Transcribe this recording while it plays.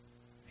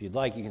If you'd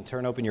like, you can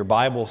turn open your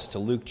Bibles to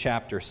Luke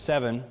chapter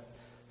 7,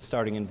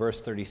 starting in verse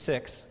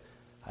 36.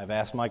 I've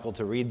asked Michael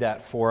to read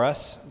that for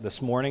us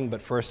this morning, but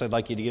first I'd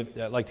like to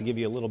give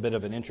you a little bit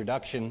of an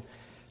introduction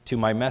to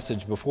my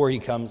message before he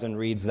comes and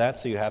reads that,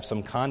 so you have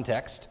some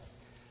context.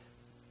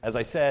 As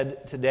I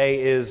said,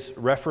 today is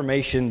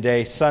Reformation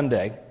Day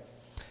Sunday,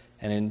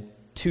 and in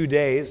 2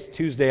 days,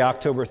 Tuesday,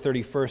 October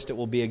 31st, it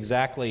will be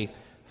exactly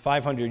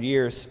 500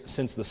 years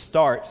since the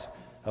start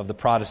of the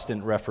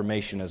Protestant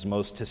Reformation, as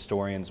most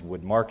historians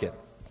would mark it.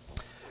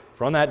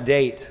 For on that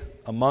date,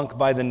 a monk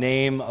by the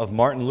name of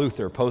Martin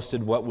Luther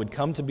posted what would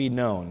come to be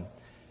known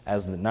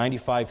as the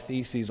 95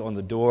 Theses on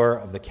the door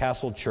of the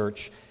Castle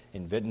Church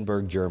in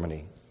Wittenberg,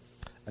 Germany.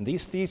 And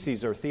these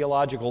theses, or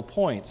theological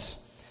points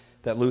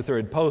that Luther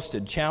had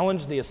posted,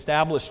 challenged the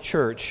established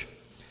church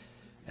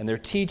and their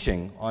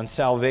teaching on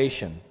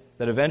salvation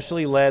that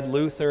eventually led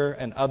Luther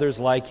and others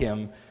like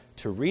him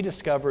to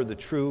rediscover the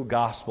true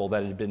gospel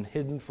that had been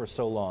hidden for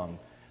so long,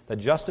 that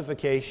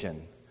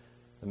justification,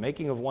 the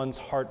making of one's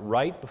heart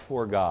right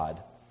before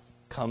God,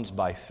 comes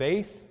by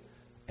faith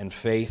and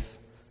faith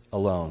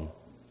alone.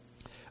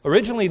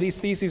 Originally,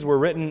 these theses were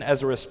written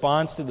as a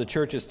response to the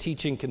church's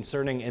teaching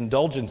concerning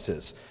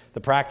indulgences,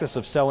 the practice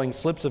of selling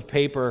slips of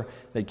paper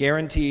that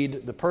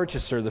guaranteed the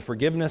purchaser the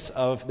forgiveness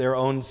of their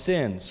own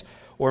sins,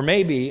 or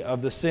maybe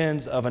of the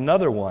sins of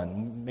another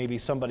one, maybe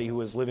somebody who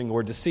was living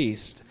or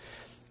deceased.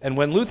 And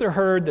when Luther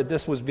heard that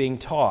this was being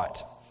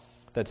taught,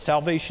 that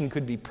salvation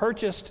could be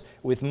purchased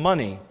with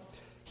money,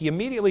 he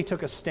immediately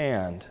took a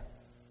stand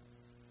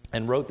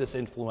and wrote this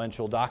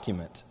influential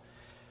document.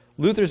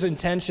 Luther's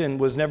intention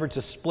was never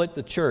to split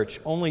the church,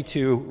 only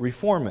to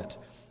reform it,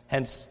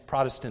 hence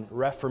Protestant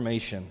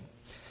Reformation.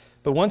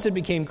 But once it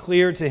became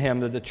clear to him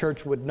that the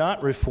church would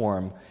not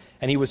reform,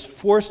 and he was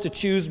forced to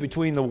choose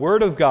between the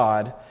Word of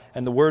God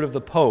and the Word of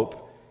the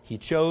Pope, he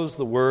chose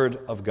the Word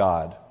of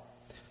God.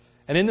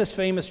 And in this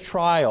famous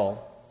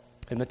trial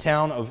in the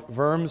town of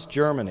Worms,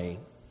 Germany,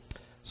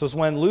 so it's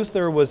when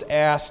Luther was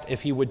asked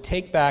if he would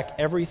take back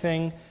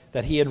everything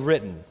that he had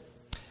written.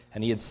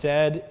 And he had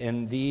said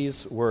in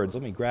these words,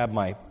 let me grab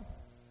my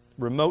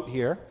remote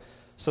here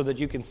so that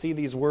you can see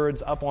these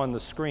words up on the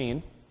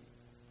screen.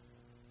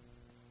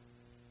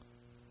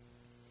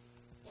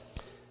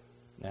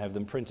 I have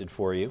them printed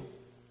for you.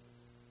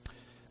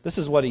 This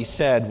is what he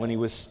said when he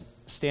was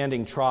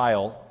standing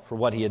trial for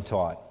what he had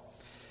taught.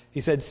 He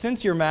said,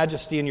 "Since your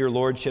majesty and your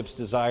lordships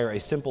desire a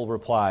simple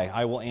reply,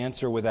 I will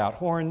answer without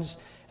horns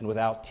and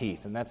without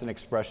teeth." And that's an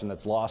expression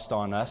that's lost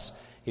on us.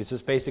 He's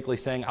just basically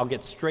saying, I'll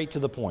get straight to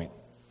the point.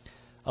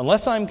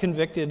 "Unless I'm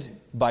convicted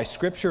by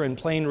Scripture and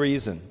plain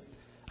reason,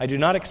 I do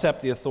not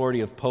accept the authority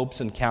of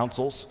popes and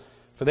councils,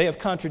 for they have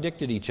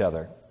contradicted each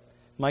other.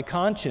 My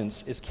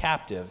conscience is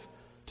captive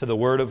to the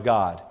Word of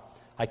God.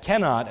 I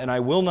cannot and I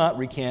will not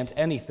recant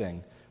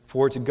anything,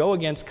 for to go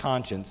against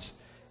conscience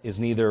is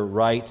neither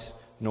right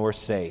nor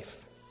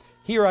safe.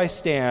 Here I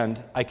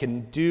stand, I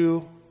cannot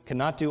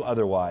do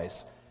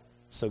otherwise,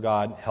 so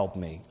God help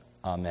me.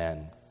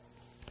 Amen."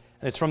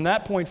 And it's from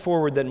that point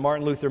forward that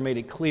Martin Luther made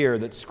it clear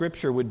that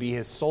Scripture would be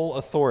his sole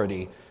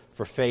authority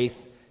for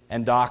faith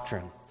and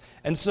doctrine.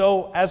 And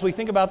so, as we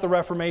think about the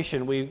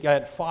Reformation, we've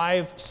got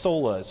 5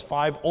 solas,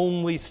 5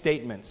 only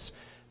statements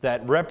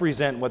that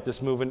represent what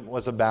this movement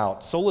was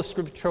about. Sola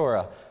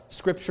Scriptura,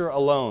 Scripture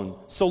alone.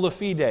 Sola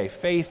Fide,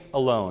 faith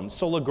alone.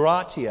 Sola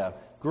Gratia,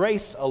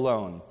 grace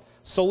alone.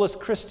 Solus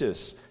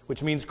Christus,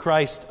 which means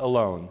Christ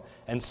alone.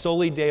 And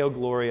Soli Deo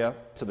Gloria,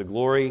 to the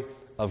glory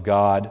of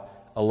God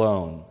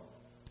alone.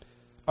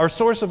 Our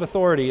source of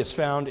authority is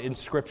found in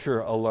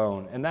Scripture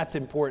alone, and that's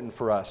important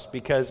for us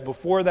because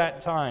before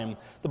that time,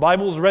 the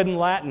Bible was read in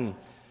Latin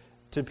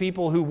to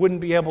people who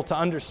wouldn't be able to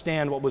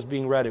understand what was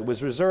being read. It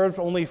was reserved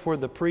only for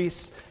the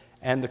priests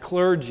and the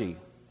clergy,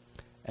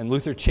 and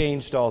Luther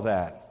changed all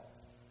that,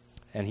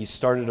 and he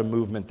started a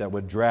movement that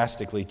would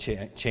drastically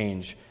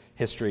change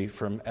history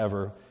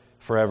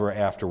forever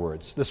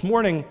afterwards. This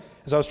morning,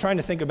 as I was trying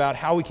to think about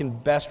how we can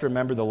best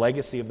remember the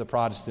legacy of the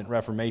Protestant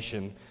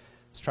Reformation,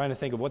 I was trying to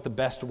think of what the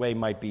best way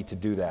might be to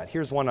do that.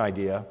 Here's one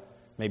idea,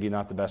 maybe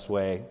not the best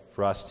way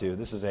for us to.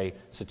 This is a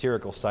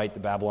satirical site, the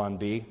Babylon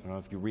Bee. I don't know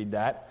if you read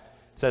that.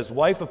 It says,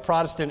 "Wife of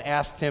Protestant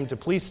asked him to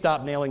please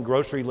stop nailing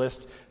grocery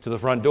list to the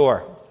front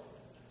door."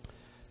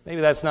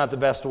 Maybe that's not the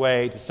best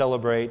way to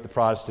celebrate the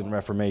Protestant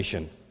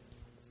Reformation.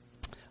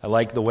 I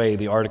like the way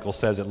the article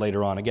says it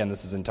later on. Again,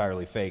 this is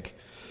entirely fake.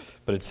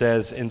 But it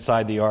says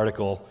inside the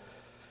article,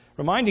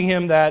 reminding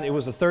him that it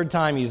was the 3rd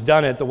time he's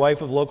done it, the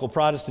wife of local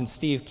Protestant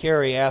Steve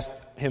Carey asked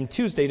him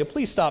Tuesday to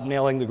please stop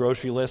nailing the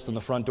grocery list on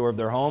the front door of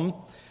their home.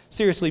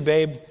 "Seriously,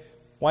 babe,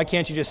 why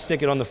can't you just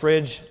stick it on the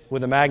fridge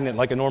with a magnet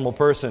like a normal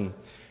person?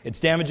 It's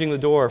damaging the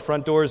door.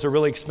 Front doors are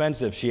really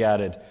expensive," she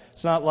added.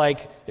 "It's not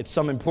like it's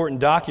some important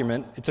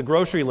document. It's a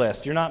grocery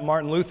list. You're not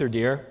Martin Luther,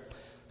 dear."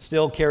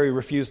 Still, Carey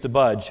refused to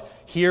budge.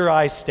 "Here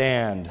I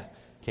stand,"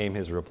 came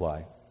his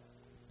reply.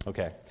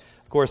 Okay,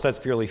 of course that's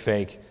purely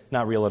fake,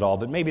 not real at all,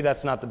 but maybe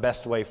that's not the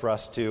best way for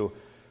us to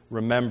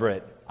remember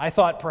it. I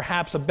thought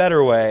perhaps a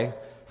better way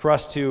for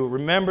us to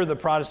remember the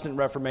Protestant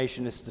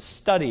Reformation is to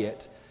study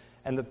it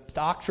and the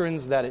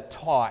doctrines that it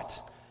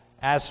taught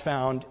as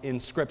found in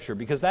Scripture,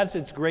 because that's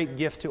its great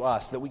gift to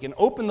us, that we can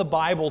open the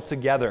Bible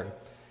together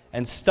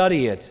and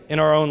study it in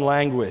our own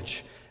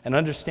language and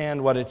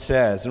understand what it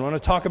says. And I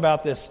want to talk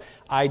about this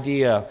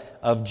idea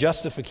of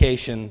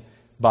justification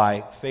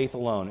by faith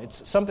alone.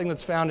 It's something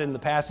that's found in the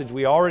passage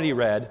we already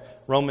read,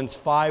 Romans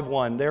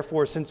 5:1.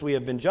 Therefore, since we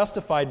have been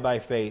justified by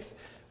faith,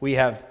 we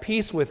have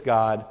peace with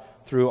God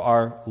through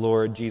our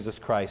Lord Jesus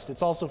Christ.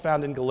 It's also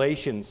found in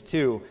Galatians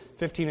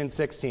 2:15 and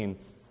 16.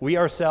 We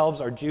ourselves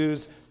are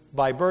Jews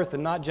by birth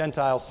and not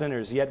Gentile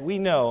sinners, yet we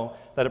know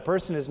that a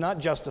person is not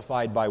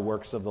justified by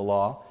works of the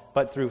law,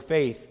 but through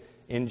faith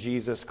in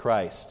Jesus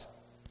Christ.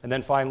 And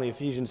then finally,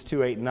 Ephesians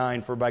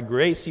 2:8-9, for by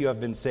grace you have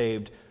been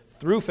saved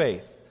through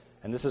faith,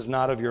 and this is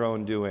not of your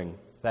own doing.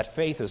 That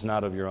faith is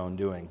not of your own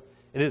doing.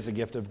 It is a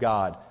gift of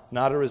God,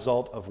 not a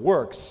result of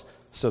works,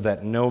 so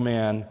that no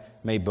man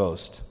may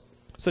boast.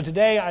 So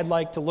today I'd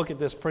like to look at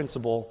this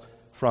principle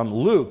from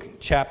Luke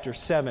chapter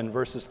 7,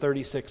 verses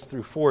 36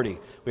 through 40.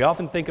 We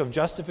often think of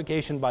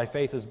justification by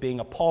faith as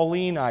being a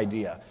Pauline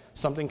idea,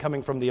 something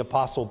coming from the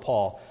Apostle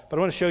Paul. But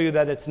I want to show you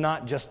that it's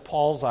not just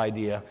Paul's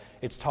idea.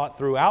 It's taught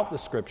throughout the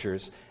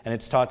Scriptures, and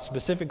it's taught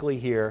specifically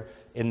here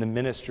in the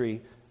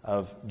ministry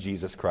of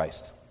Jesus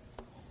Christ.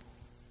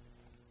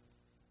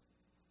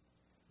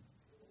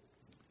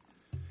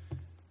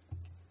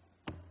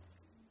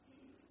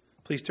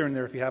 Please turn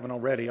there if you haven't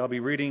already. I'll be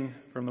reading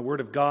from the Word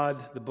of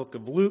God, the book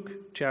of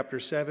Luke, chapter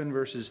 7,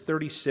 verses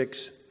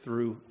 36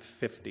 through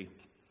 50.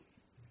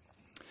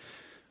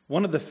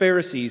 One of the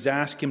Pharisees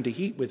asked him to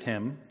eat with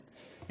him,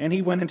 and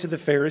he went into the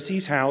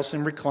Pharisee's house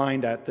and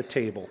reclined at the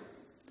table.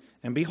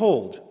 And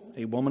behold,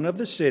 a woman of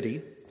the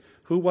city,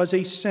 who was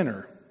a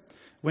sinner,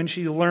 when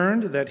she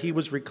learned that he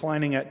was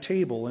reclining at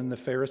table in the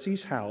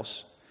Pharisee's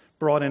house,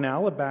 brought an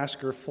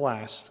alabaster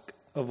flask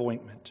of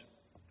ointment.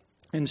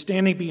 And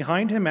standing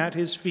behind him at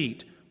his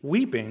feet,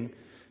 weeping,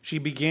 she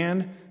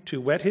began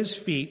to wet his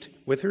feet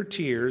with her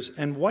tears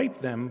and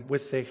wiped them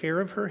with the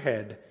hair of her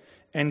head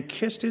and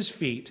kissed his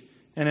feet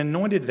and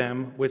anointed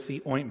them with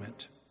the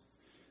ointment.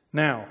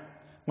 Now,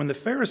 when the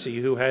Pharisee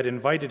who had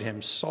invited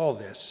him saw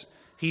this,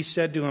 he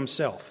said to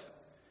himself,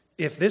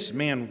 if this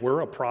man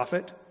were a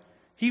prophet,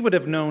 he would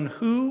have known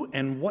who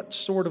and what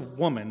sort of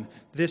woman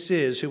this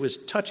is who is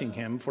touching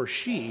him, for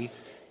she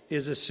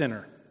is a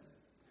sinner.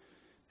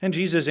 And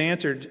Jesus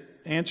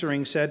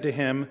answering said to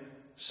him,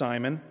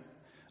 Simon,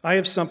 I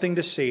have something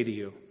to say to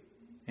you.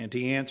 And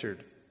he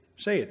answered,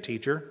 say it,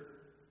 teacher.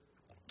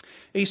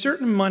 A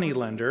certain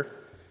moneylender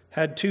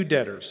had 2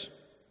 debtors.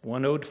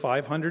 One owed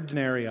 500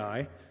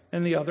 denarii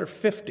and the other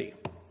 50.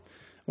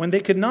 When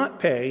they could not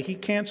pay, he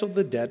canceled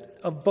the debt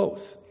of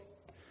both.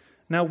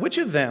 Now which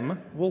of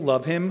them will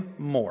love him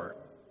more?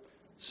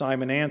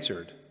 Simon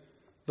answered,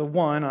 the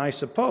one, I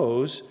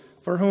suppose,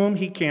 for whom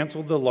he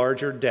canceled the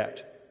larger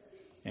debt.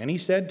 And he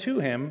said to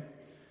him,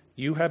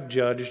 you have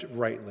judged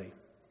rightly.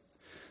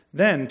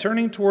 Then,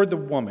 turning toward the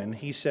woman,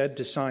 he said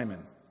to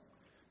Simon,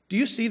 do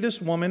you see this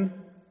woman?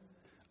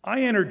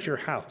 I entered your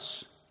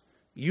house.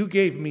 You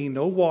gave me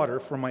no water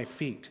for my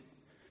feet,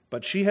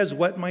 but she has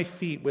wet my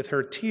feet with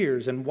her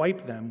tears and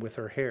wiped them with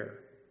her hair.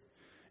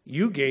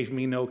 You gave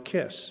me no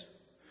kiss,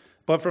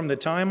 but from the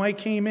time I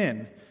came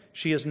in,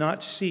 she has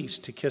not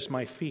ceased to kiss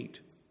my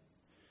feet.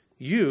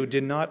 You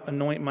did not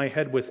anoint my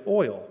head with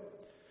oil,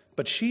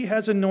 but she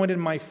has anointed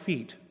my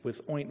feet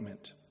with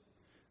ointment.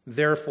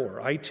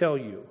 Therefore, I tell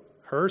you,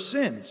 her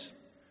sins,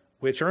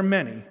 which are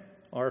many,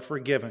 are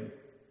forgiven,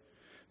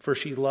 for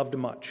she loved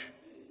much.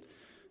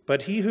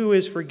 But he who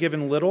is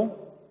forgiven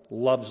little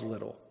loves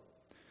little.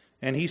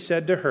 And he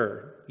said to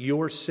her,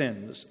 your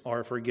sins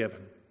are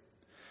forgiven.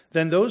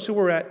 Then those who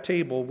were at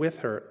table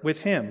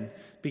with him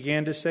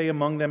began to say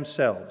among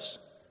themselves,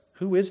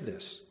 who is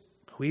this,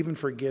 who even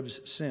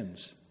forgives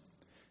sins?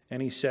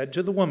 And he said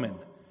to the woman,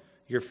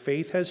 your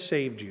faith has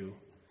saved you.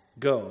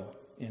 Go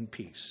in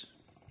peace.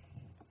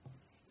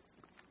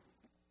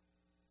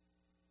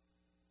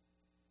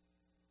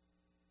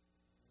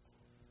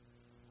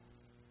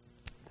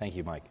 Thank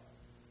you, Mike.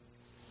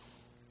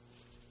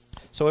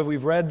 So if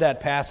we've read that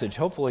passage,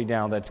 hopefully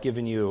now that's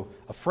given you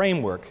a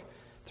framework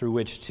through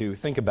which to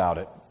think about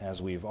it,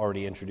 as we've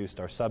already introduced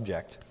our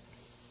subject.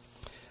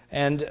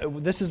 And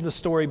this is the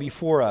story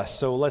before us,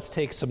 so let's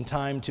take some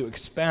time to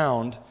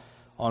expound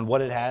on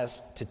what it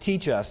has to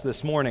teach us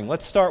this morning.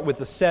 Let's start with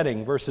the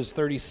setting, verses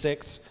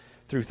 36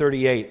 through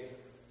 38.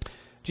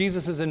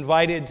 Jesus is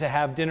invited to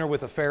have dinner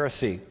with a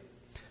Pharisee.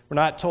 We're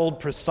not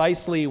told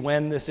precisely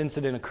when this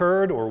incident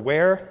occurred or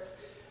where.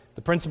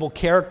 The principal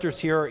characters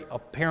here are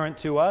apparent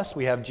to us.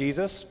 We have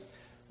Jesus,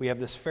 we have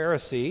this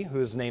Pharisee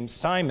who is named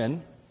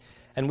Simon,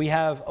 and we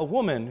have a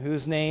woman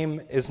whose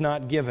name is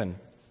not given.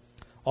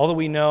 All that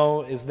we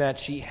know is that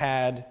she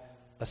had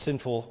a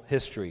sinful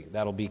history.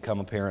 That'll become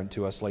apparent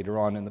to us later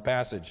on in the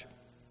passage.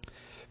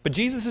 But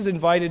Jesus is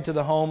invited to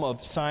the home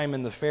of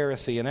Simon the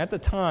Pharisee, and at the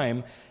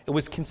time, it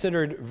was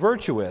considered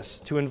virtuous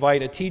to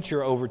invite a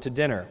teacher over to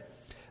dinner,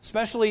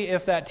 especially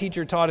if that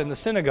teacher taught in the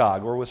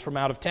synagogue or was from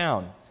out of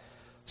town.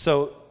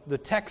 So the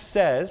text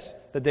says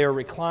that they are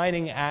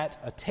reclining at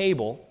a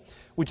table,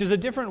 which is a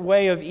different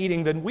way of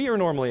eating than we are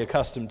normally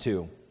accustomed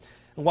to.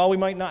 And while we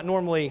might not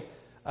normally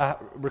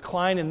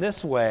recline in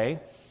this way,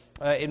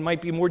 it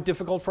might be more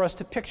difficult for us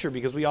to picture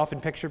because we often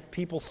picture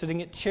people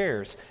sitting at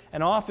chairs.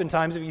 And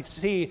oftentimes, if you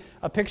see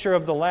a picture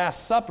of the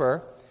Last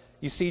Supper,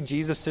 you see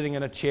Jesus sitting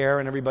in a chair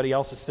and everybody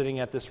else is sitting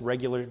at this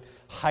regular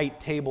height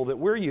table that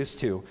we're used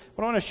to.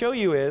 What I want to show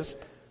you is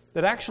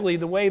that actually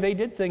the way they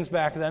did things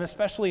back then,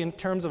 especially in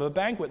terms of a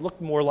banquet,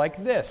 looked more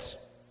like this.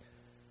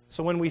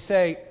 So when we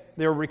say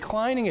they're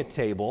reclining at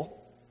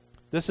table,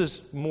 this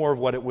is more of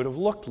what it would have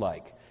looked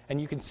like.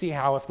 And you can see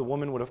how if the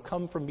woman would have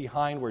come from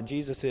behind where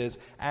Jesus is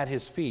at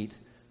his feet,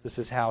 this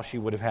is how she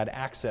would have had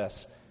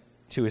access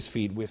to his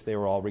feet if they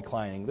were all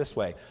reclining this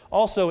way.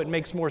 Also, it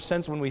makes more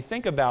sense when we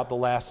think about the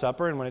Last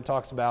Supper and when it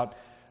talks about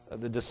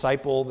the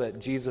disciple that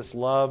Jesus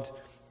loved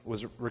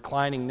was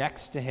reclining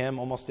next to him,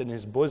 almost in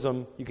his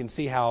bosom. You can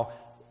see how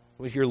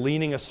if you're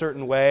leaning a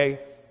certain way,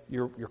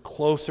 you're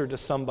closer to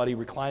somebody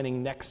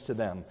reclining next to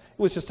them.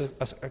 It was just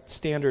a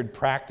standard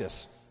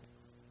practice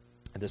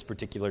at this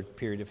particular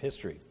period of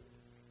history.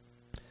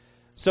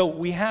 So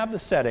we have the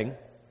setting.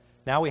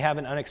 Now we have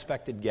an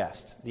unexpected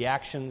guest, the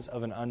actions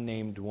of an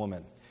unnamed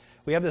woman.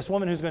 We have this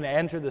woman who's going to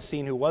enter the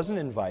scene who wasn't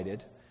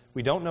invited.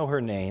 We don't know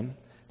her name.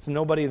 It's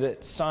nobody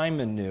that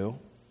Simon knew.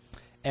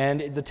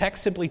 And the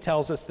text simply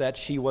tells us that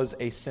she was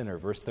a sinner,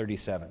 verse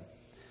 37.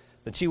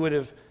 That she would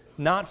have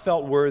not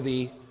felt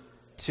worthy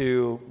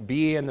to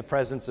be in the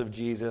presence of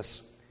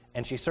Jesus,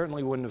 and she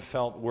certainly wouldn't have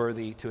felt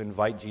worthy to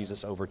invite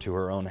Jesus over to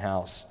her own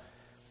house.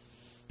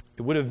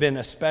 It would have been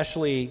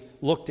especially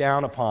looked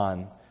down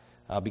upon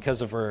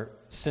because of her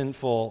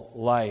sinful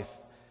life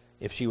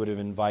if she would have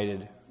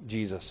invited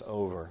Jesus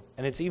over.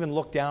 And it's even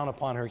looked down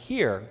upon her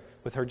here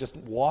with her just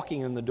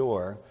walking in the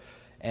door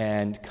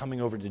and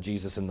coming over to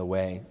Jesus in the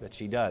way that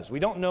she does. We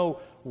don't know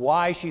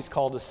why she's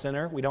called a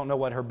sinner. We don't know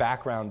what her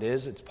background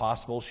is. It's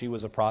possible she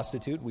was a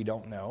prostitute. We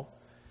don't know.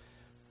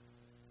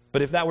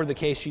 But if that were the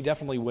case, she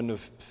definitely wouldn't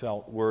have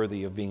felt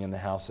worthy of being in the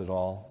house at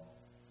all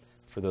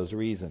for those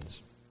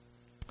reasons.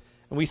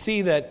 And we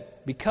see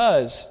that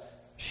because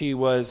she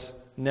was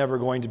never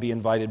going to be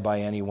invited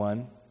by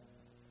anyone,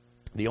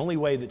 the only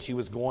way that she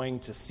was going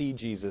to see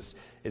Jesus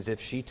is if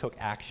she took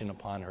action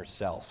upon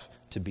herself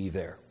to be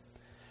there.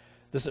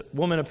 This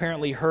woman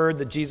apparently heard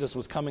that Jesus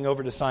was coming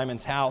over to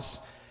Simon's house,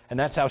 and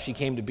that's how she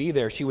came to be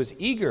there. She was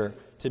eager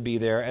to be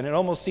there, and it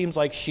almost seems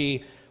like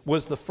she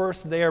was the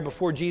first there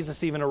before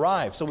Jesus even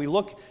arrived. So we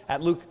look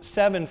at Luke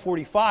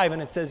 7:45,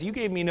 and it says, "You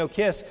gave me no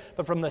kiss,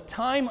 but from the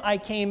time I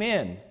came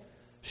in,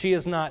 she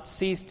has not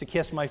ceased to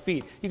kiss my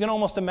feet." You can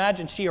almost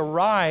imagine she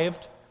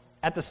arrived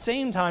at the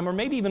same time, or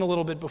maybe even a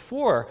little bit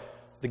before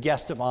the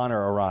guest of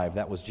honor arrived.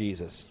 That was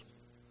Jesus.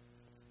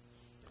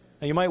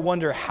 Now you might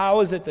wonder,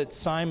 how is it that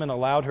Simon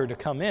allowed her to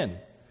come in?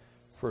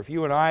 For if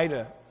you and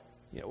I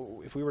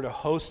if we were to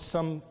host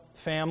some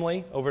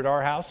family over at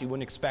our house, you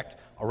wouldn't expect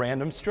a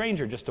random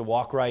stranger just to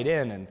walk right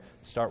in and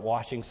start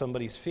washing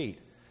somebody's feet.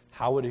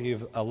 How would he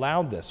have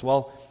allowed this?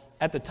 Well,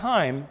 at the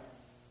time,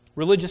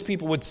 religious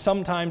people would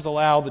sometimes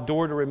allow the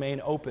door to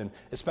remain open,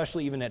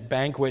 especially even at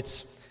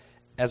banquets,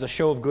 as a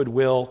show of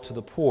goodwill to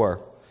the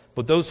poor.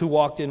 But those who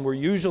walked in were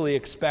usually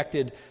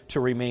expected to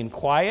remain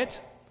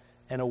quiet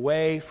and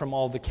away from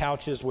all the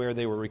couches where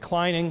they were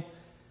reclining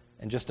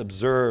and just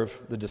observe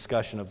the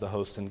discussion of the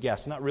hosts and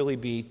guests, not really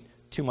be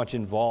too much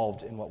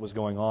involved in what was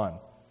going on.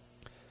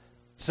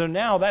 So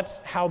now that's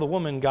how the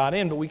woman got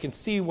in, but we can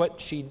see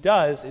what she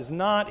does is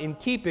not in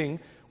keeping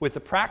with the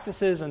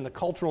practices and the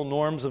cultural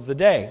norms of the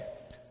day.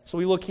 So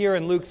we look here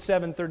in Luke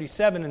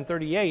 7:37 and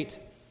 38.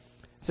 It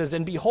says,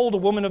 "And behold, a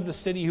woman of the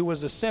city who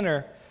was a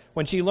sinner,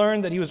 when she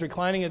learned that he was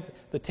reclining at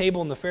the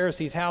table in the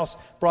Pharisee's house,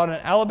 brought an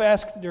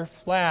alabaster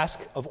flask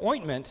of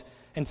ointment,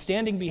 and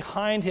standing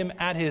behind him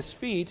at his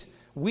feet,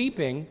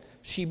 weeping,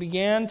 she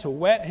began to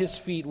wet his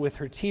feet with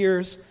her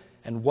tears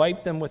and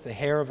wiped them with the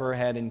hair of her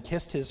head and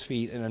kissed his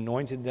feet and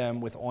anointed them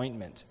with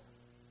ointment."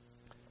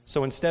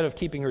 So instead of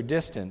keeping her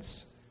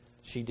distance,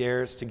 she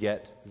dares to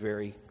get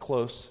very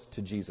close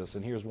to Jesus.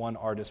 And here's one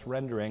artist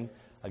rendering,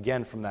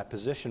 again from that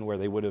position where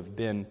they would have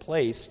been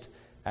placed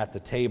at the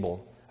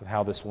table, of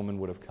how this woman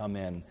would have come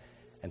in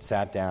and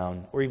sat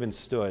down or even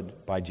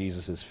stood by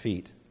Jesus'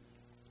 feet.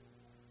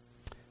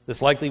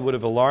 This likely would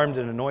have alarmed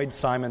and annoyed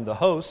Simon the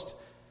host,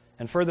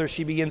 and further,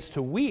 she begins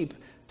to weep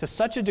to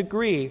such a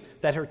degree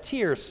that her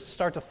tears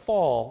start to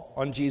fall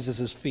on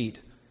Jesus'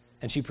 feet,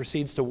 and she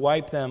proceeds to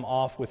wipe them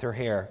off with her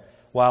hair,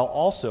 while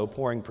also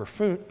pouring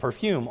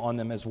perfume on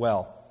them as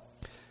well.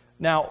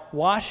 Now,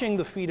 washing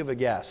the feet of a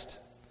guest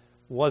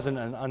wasn't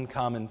an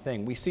uncommon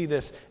thing. We see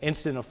this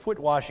incident of foot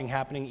washing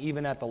happening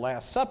even at the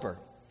Last Supper.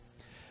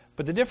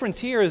 But the difference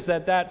here is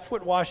that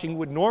foot washing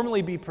would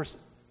normally be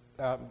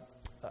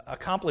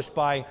accomplished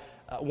by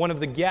one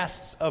of the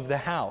guests of the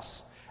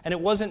house. And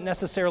it wasn't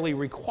necessarily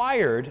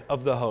required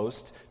of the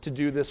host to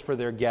do this for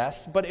their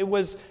guests, but it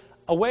was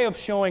a way of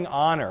showing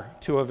honor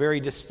to a very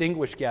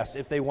distinguished guest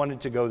if they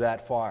wanted to go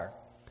that far.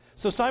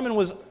 So Simon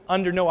was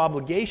under no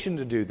obligation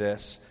to do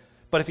this,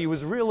 But if he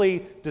was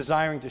really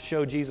desiring to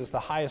show Jesus the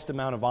highest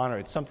amount of honor,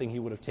 it's something he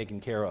would have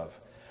taken care of.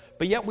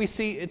 But yet we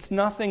see it's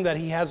nothing that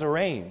he has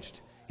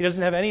arranged. He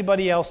doesn't have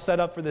anybody else set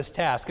up for this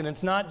task. And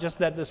it's not just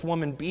that this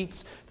woman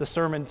beats the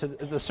servant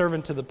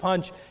to the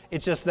punch.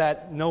 It's just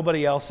that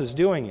nobody else is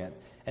doing it.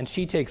 And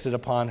she takes it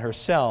upon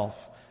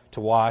herself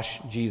to wash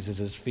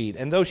Jesus' feet.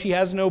 And though she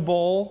has no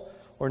bowl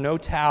or no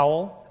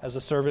towel, as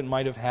a servant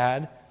might have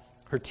had,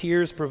 her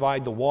tears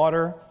provide the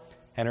water,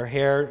 and her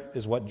hair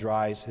is what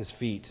dries his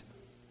feet.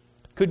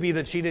 Could be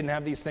that she didn't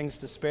have these things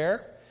to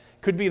spare.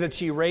 Could be that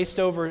she raced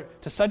over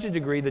to such a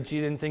degree that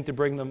she didn't think to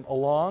bring them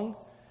along.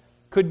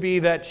 Could be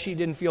that she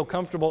didn't feel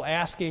comfortable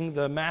asking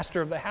the master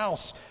of the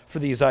house for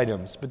these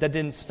items, but that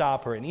didn't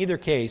stop her. In either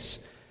case,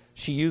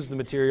 she used the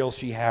materials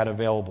she had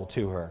available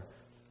to her.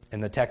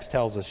 And the text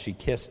tells us she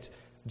kissed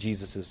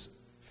Jesus'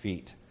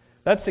 feet.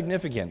 That's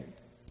significant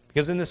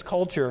because in this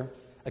culture,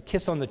 a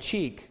kiss on the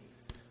cheek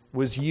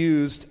was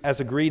used as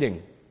a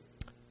greeting.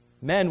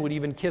 Men would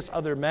even kiss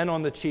other men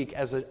on the cheek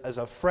as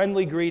a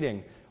friendly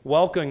greeting,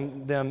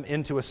 welcoming them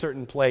into a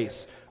certain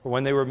place or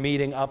when they were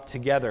meeting up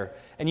together.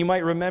 And you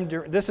might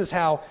remember, this is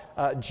how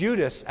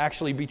Judas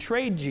actually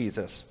betrayed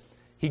Jesus.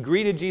 He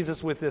greeted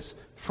Jesus with this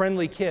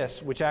friendly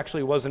kiss, which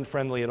actually wasn't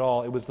friendly at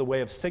all. It was the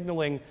way of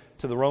signaling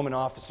to the Roman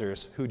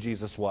officers who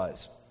Jesus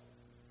was.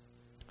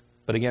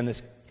 But again,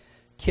 this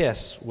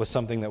kiss was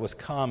something that was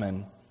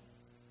common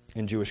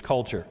in Jewish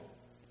culture.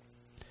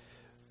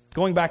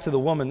 Going back to the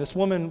woman, this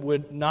woman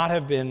would not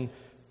have been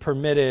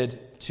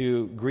permitted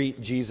to greet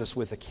Jesus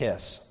with a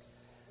kiss.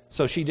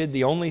 So she did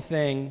the only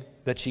thing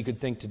that she could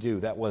think to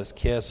do, that was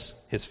kiss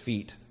his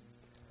feet.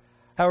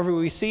 However,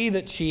 we see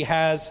that she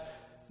has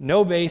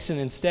no basin.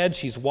 Instead,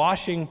 she's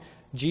washing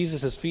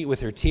Jesus' feet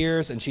with her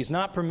tears, and she's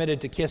not permitted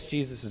to kiss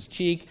Jesus'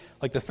 cheek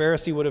like the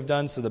Pharisee would have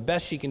done, so the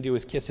best she can do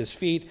is kiss his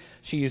feet.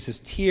 She uses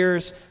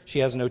tears. She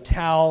has no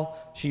towel.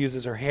 She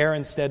uses her hair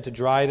instead to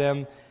dry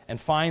them. And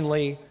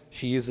finally,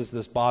 she uses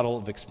this bottle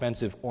of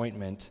expensive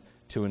ointment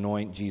to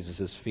anoint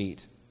Jesus'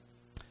 feet.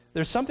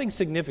 There's something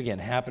significant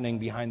happening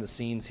behind the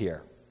scenes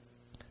here.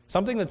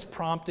 Something that's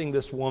prompting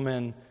this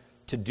woman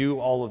to do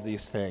all of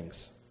these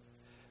things.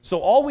 So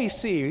all we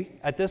see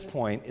at this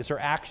point is her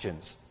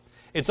actions.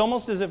 It's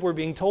almost as if we're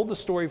being told the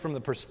story from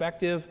the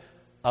perspective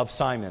of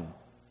Simon.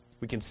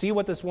 We can see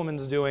what this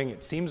woman's doing.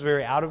 It seems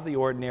very out of the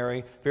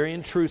ordinary, very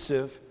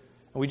intrusive,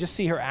 and we just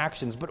see her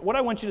actions. But what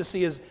I want you to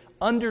see is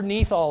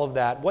underneath all of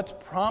that, what's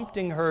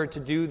prompting her to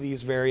do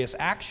these various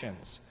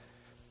actions.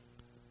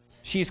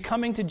 She's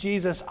coming to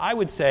Jesus, I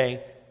would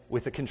say,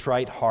 with a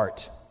contrite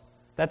heart.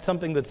 That's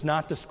something that's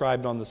not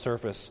described on the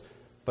surface,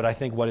 but I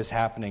think what is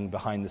happening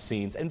behind the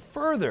scenes. And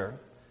further,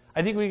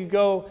 I think we could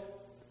go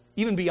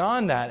even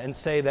beyond that and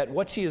say that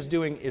what she is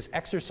doing is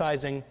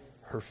exercising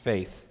her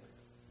faith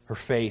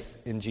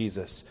in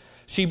Jesus.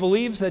 She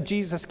believes that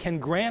Jesus can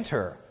grant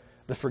her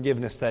the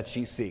forgiveness that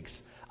she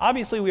seeks.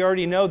 Obviously, we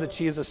already know that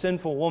she is a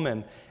sinful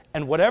woman,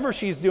 and whatever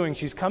she's doing,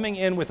 she's coming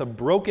in with a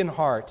broken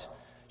heart.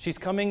 She's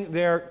coming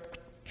there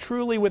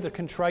truly with a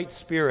contrite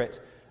spirit,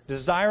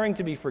 desiring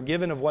to be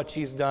forgiven of what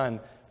she's done,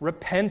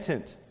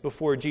 repentant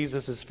before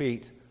Jesus'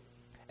 feet.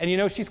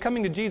 And she's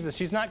coming to Jesus.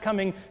 She's not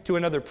coming to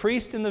another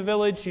priest in the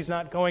village. She's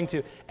not going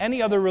to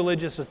any other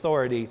religious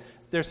authority.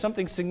 There's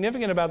something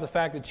significant about the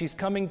fact that she's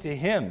coming to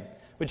him,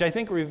 which I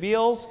think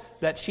reveals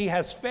that she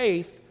has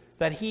faith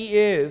that he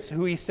is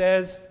who he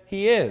says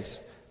he is.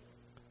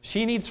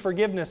 She needs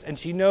forgiveness, and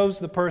she knows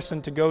the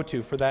person to go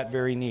to for that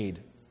very need.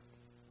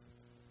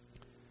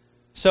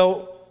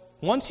 So,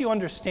 once you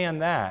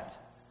understand that,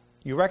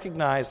 you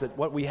recognize that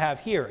what we have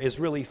here is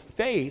really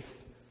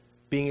faith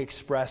being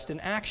expressed in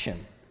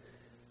action.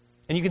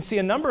 And you can see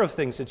a number of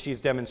things that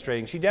she's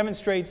demonstrating. She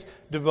demonstrates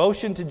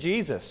devotion to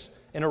Jesus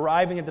in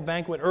arriving at the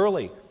banquet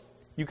early.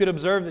 You could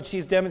observe that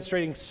she's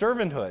demonstrating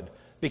servanthood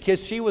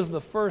because she was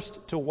the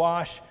first to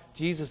wash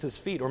Jesus'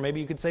 feet, or maybe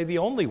you could say the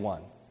only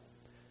one.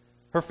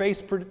 Her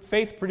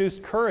faith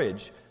produced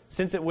courage,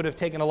 since it would have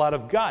taken a lot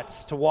of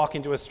guts to walk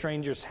into a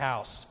stranger's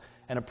house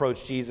and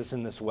approach Jesus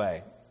in this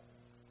way.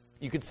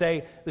 You could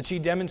say that she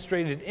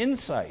demonstrated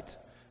insight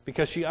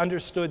because she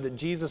understood that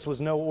Jesus was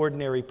no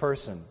ordinary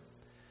person.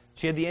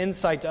 She had the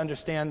insight to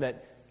understand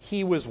that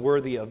he was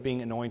worthy of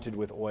being anointed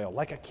with oil,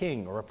 like a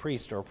king or a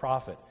priest or a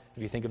prophet,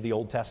 if you think of the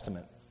Old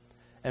Testament.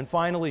 And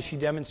finally, she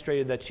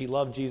demonstrated that she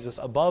loved Jesus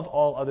above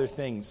all other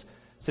things,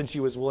 since she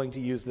was willing to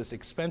use this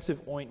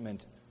expensive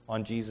ointment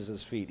on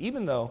Jesus' feet,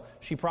 even though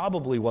she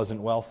probably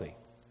wasn't wealthy.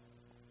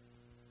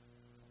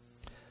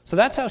 So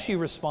that's how she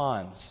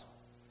responds.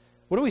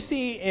 What do we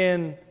see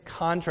in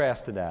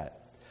contrast to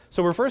that?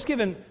 So we're first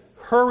given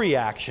her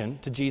reaction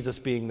to Jesus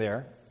being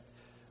there.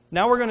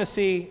 Now we're going to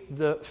see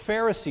the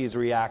Pharisees'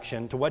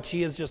 reaction to what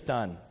she has just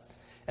done.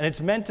 And it's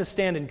meant to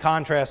stand in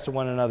contrast to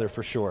one another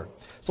for sure.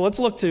 So let's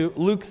look to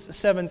Luke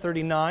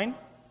 7:39,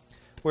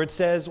 where it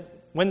says,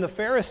 when the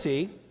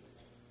Pharisee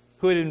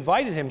who had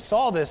invited him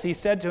saw this, he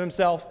said to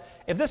himself,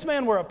 if this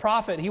man were a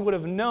prophet, he would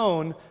have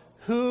known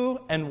who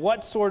and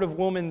what sort of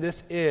woman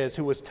this is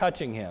who was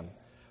touching him,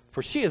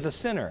 for she is a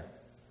sinner.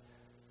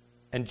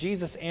 And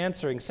Jesus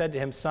answering said to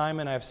him,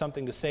 Simon, I have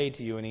something to say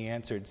to you. And he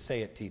answered,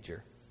 Say it,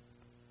 teacher.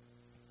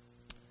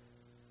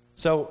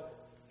 So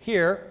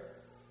here,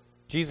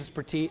 Jesus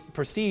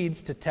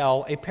proceeds to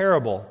tell a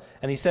parable.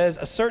 And he says,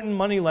 a certain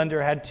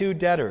moneylender had 2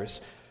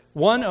 debtors.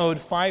 One owed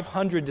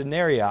 500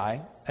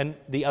 denarii and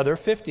the other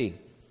 50.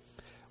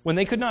 When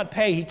they could not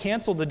pay, he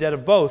canceled the debt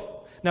of both.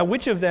 Now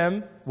which of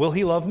them will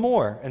he love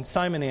more? And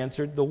Simon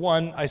answered, the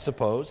one, I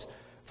suppose,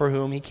 for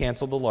whom he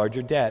canceled the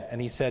larger debt.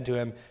 And he said to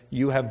him,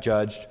 you have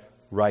judged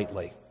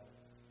rightly.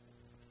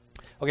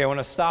 Okay, I want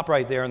to stop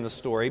right there in the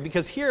story,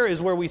 because here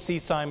is where we see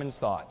Simon's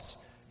thoughts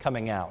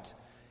coming out.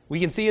 We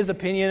can see his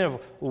opinion of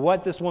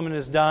what this woman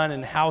has done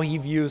and how he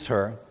views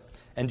her,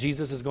 and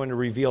Jesus is going to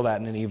reveal that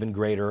in an even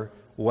greater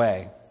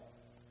way.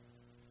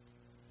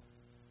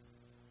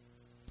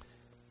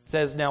 It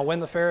says, now when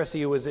the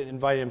Pharisee who was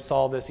invited him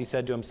saw this, he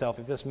said to himself,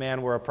 if this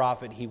man were a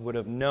prophet, he would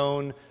have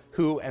known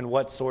who and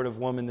what sort of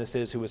woman this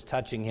is who is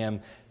touching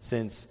him,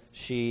 since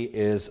she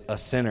is a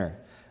sinner.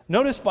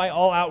 Notice by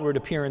all outward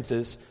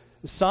appearances,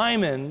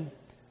 Simon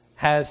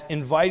has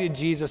invited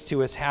Jesus to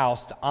his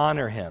house to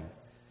honor him.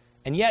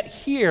 And yet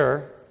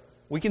here,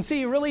 we can see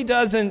he really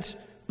doesn't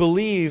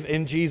believe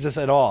in Jesus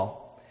at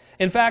all.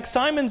 In fact,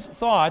 Simon's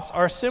thoughts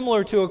are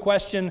similar to a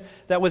question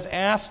that was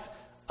asked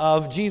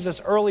of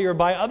Jesus earlier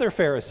by other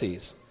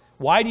Pharisees.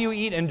 Why do you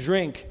eat and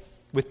drink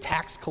with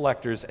tax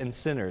collectors and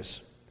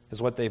sinners,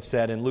 is what they've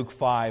said in Luke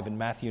 5 and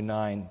Matthew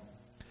 9.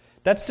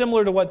 That's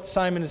similar to what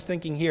Simon is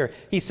thinking here.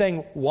 He's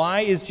saying,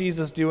 why is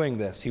Jesus doing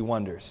this? He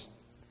wonders.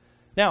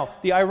 Now,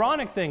 the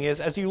ironic thing is,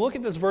 as you look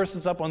at this verse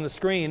that's up on the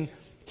screen,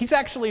 he's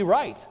actually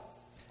right.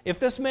 If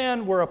this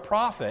man were a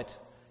prophet,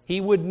 he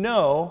would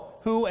know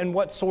who and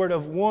what sort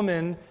of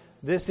woman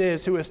this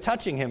is who is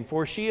touching him,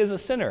 for she is a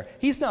sinner.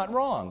 He's not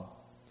wrong.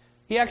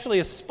 He actually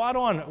is spot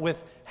on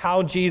with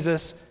how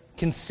Jesus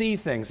can see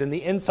things and the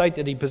insight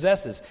that he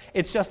possesses.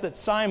 It's just that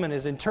Simon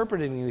is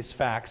interpreting these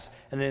facts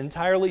in an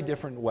entirely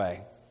different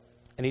way.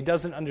 And he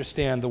doesn't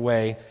understand the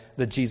way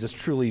that Jesus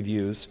truly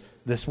views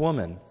this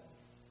woman.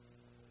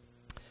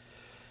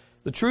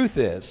 The truth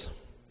is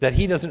that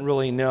he doesn't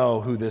really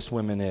know who this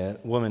woman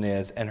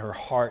is and her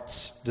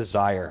heart's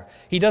desire.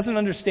 He doesn't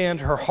understand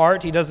her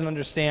heart. He doesn't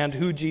understand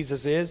who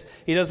Jesus is.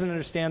 He doesn't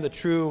understand the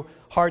true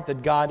heart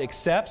that God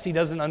accepts. He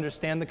doesn't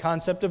understand the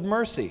concept of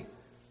mercy.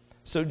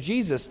 So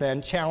Jesus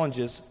then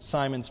challenges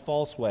Simon's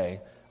false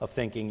way of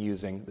thinking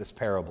using this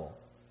parable,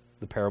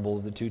 the parable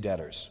of the 2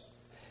 debtors.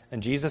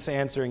 And Jesus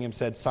answering him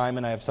said,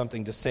 Simon, I have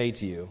something to say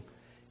to you.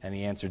 And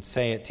he answered,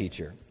 Say it,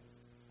 teacher.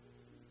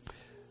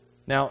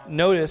 Now,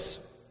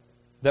 notice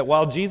that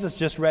while Jesus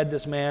just read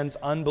this man's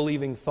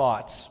unbelieving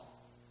thoughts,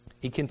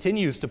 he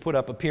continues to put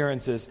up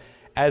appearances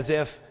as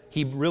if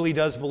he really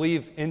does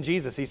believe in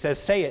Jesus. He says,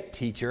 Say it,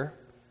 teacher,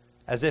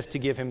 as if to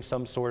give him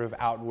some sort of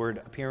outward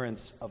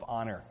appearance of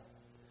honor.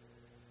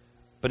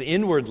 But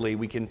inwardly,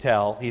 we can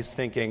tell he's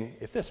thinking,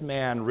 if this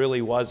man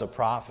really was a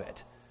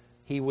prophet,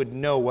 he would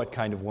know what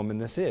kind of woman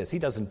this is. He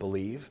doesn't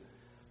believe.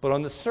 But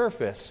on the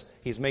surface,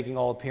 he's making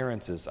all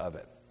appearances of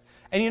it.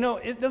 And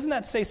doesn't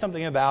that say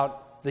something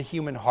about the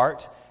human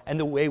heart and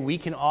the way we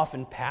can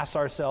often pass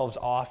ourselves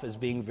off as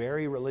being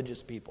very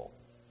religious people?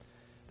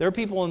 There are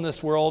people in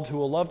this world who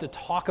will love to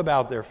talk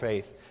about their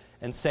faith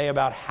and say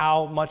about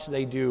how much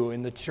they do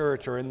in the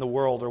church or in the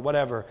world or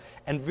whatever,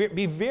 and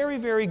be very,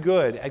 very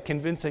good at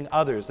convincing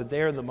others that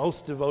they are the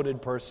most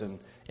devoted person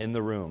in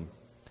the room.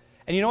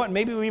 And you know what?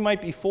 Maybe we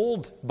might be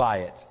fooled by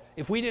it.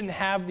 If we didn't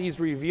have these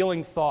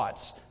revealing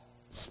thoughts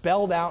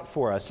spelled out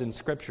for us in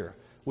Scripture,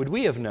 would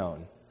we have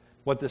known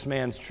what this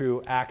man's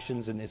true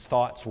actions and his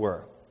thoughts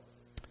were?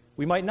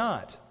 We might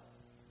not.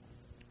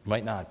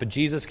 But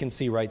Jesus can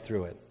see right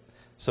through it.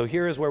 So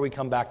here is where we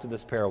come back to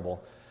this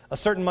parable. A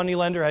certain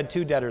moneylender had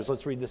 2 debtors.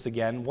 Let's read this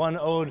again. One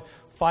owed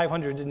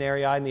 500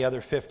 denarii and the other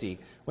 50.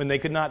 When they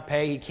could not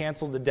pay, he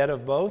canceled the debt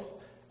of both.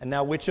 And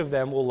now which of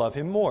them will love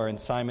him more? And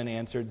Simon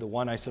answered, the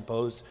one, I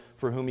suppose,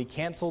 for whom he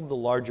canceled the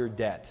larger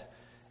debt.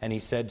 And he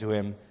said to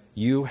him,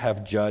 you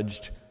have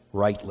judged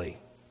rightly.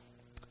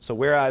 So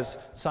whereas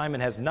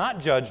Simon has not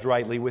judged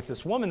rightly with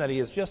this woman that he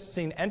has just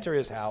seen enter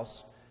his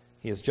house,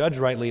 he has judged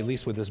rightly, at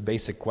least with this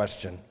basic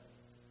question.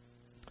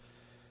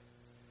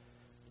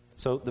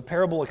 So the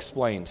parable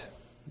explained.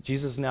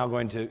 Jesus is now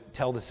going to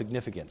tell the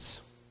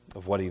significance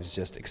of what he's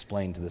just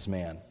explained to this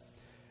man.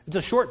 It's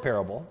a short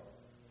parable,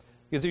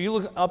 because if you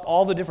look up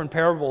all the different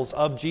parables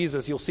of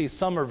Jesus, you'll see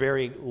some are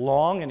very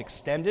long and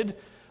extended.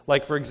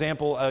 Like, for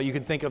example, you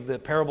could think of the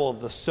parable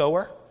of the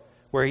sower,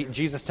 where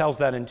Jesus tells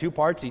that in 2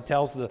 parts. He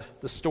tells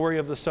the story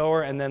of the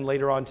sower and then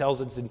later on tells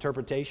its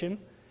interpretation.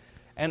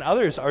 And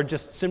others are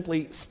just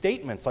simply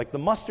statements, like the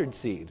mustard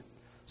seed.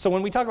 So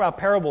when we talk about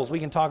parables, we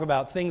can talk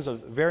about things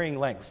of varying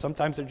lengths.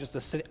 Sometimes they're just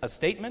a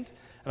statement,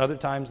 and other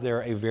times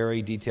they're a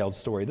very detailed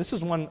story. This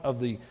is one of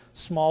the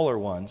smaller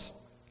ones.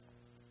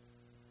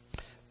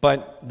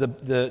 But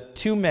the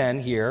 2 men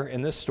here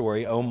in this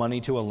story owe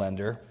money to a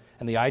lender,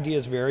 and the idea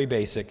is very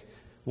basic.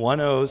 One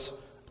owes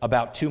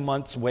about 2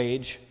 months'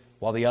 wage,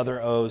 while the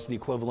other owes the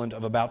equivalent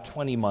of about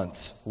 20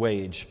 months'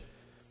 wage.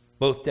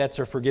 Both debts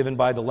are forgiven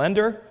by the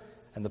lender,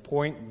 And the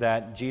point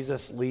that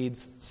Jesus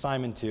leads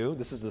Simon to,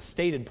 this is the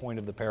stated point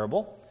of the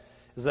parable,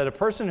 is that a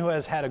person who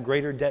has had a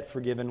greater debt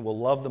forgiven will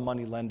love the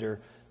moneylender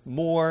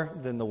more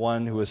than the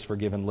one who is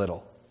forgiven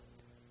little.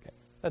 Okay.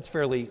 That's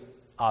fairly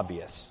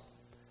obvious.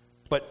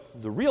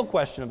 But the real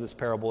question of this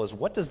parable is,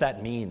 what does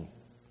that mean?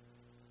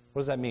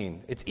 What does that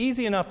mean? It's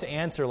easy enough to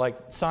answer like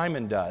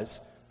Simon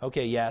does.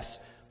 Okay, yes.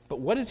 But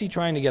what is he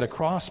trying to get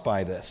across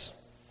by this?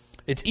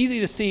 It's easy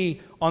to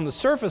see on the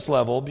surface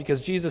level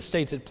because Jesus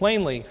states it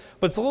plainly,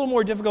 but it's a little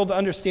more difficult to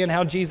understand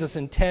how Jesus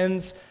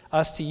intends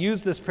us to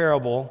use this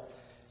parable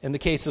in the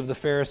case of the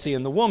Pharisee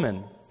and the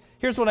woman.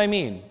 Here's what I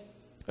mean.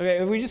 Okay,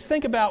 if we just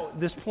think about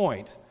this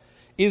point,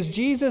 is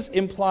Jesus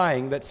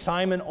implying that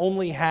Simon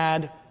only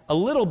had a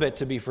little bit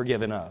to be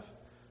forgiven of,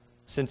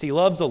 since he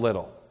loves a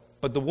little,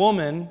 but the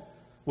woman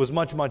was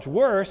much, much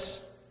worse,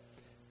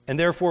 and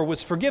therefore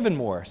was forgiven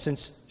more,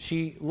 since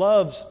she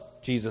loves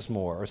Jesus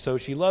more, or so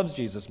she loves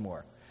Jesus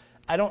more?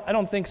 I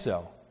don't think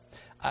so.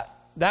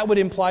 That would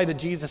imply that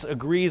Jesus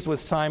agrees with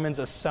Simon's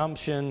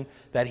assumption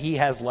that he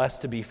has less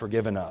to be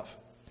forgiven of.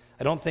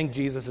 I don't think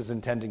Jesus is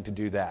intending to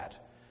do that.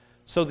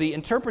 So the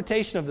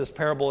interpretation of this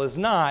parable is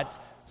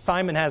not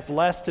Simon has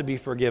less to be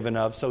forgiven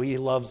of, so he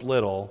loves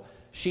little.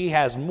 She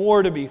has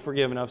more to be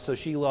forgiven of, so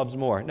she loves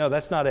more. No,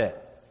 that's not it.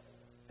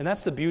 And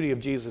that's the beauty of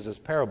Jesus'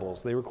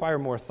 parables. They require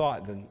more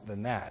thought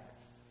than that.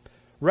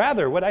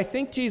 Rather, what I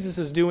think Jesus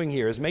is doing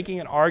here is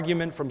making an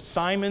argument from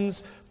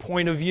Simon's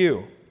point of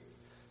view.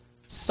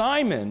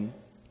 Simon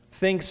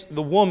thinks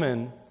the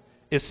woman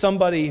is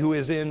somebody who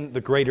is in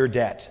the greater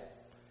debt,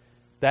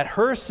 that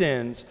her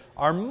sins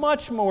are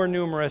much more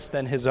numerous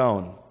than his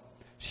own.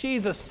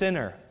 She's a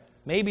sinner.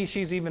 Maybe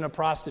she's even a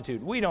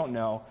prostitute. We don't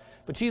know.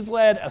 But she's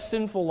led a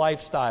sinful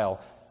lifestyle,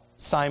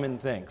 Simon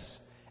thinks.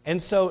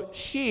 And so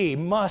she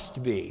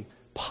must be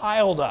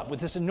piled up with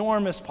this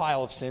enormous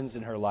pile of sins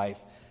in her life,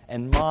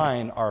 and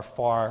mine are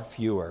far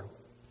fewer.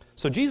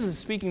 So Jesus is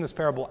speaking this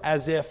parable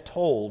as if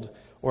told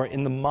or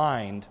in the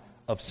mind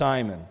of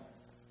Simon.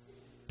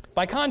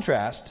 By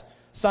contrast,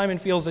 Simon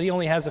feels that he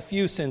only has a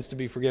few sins to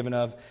be forgiven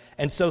of,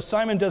 and so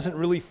Simon doesn't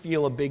really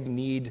feel a big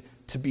need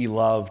to be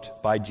loved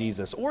by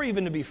Jesus, or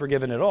even to be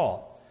forgiven at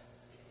all.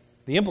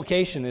 The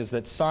implication is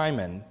that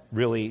Simon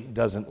really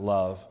doesn't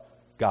love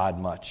God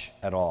much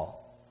at all.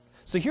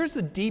 So here's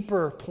the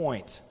deeper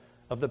point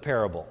of the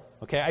parable.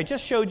 Okay, I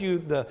just showed you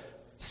the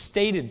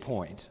stated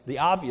point, the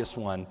obvious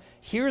one.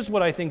 Here's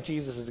what I think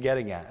Jesus is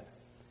getting at.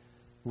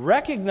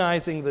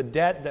 Recognizing the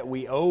debt that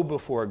we owe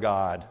before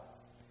God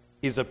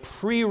is a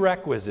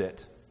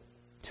prerequisite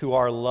to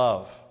our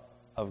love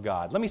of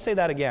God. Let me say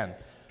that again.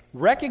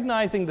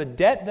 Recognizing the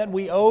debt that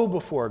we owe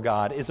before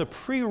God is a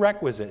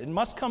prerequisite. It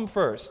must come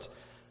first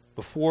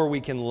before we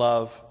can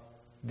love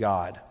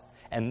God.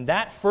 And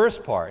that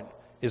first part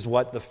is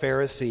what the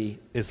Pharisee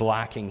is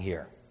lacking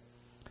here.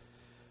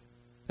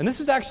 And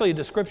this is actually a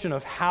description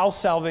of how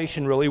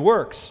salvation really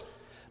works.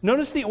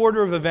 Notice the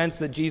order of events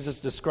that Jesus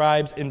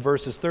describes in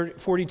verses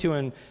 42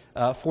 and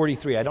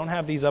 43. I don't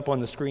have these up on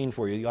the screen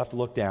for you. You'll have to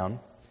look down.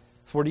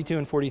 42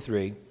 and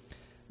 43.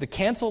 The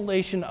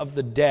cancellation of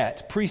the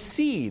debt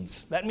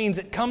precedes, that means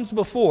it comes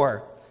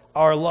before,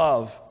 our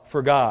love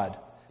for God.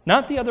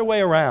 Not the other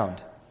way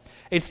around.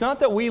 It's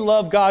not that we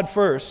love God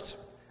first,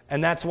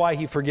 and that's why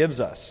He forgives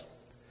us.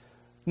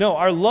 No,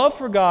 our love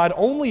for God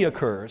only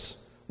occurs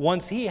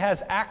once He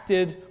has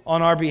acted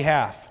on our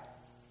behalf.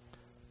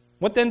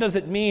 What then does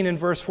it mean in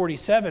verse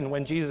 47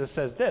 when Jesus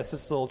says this?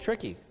 It's a little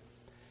tricky. He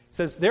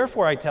says,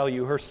 "Therefore I tell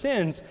you, her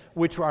sins,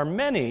 which are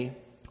many,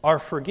 are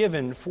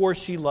forgiven, for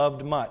she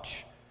loved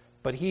much.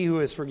 But he who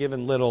is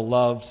forgiven little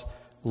loves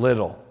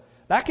little."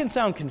 That can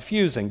sound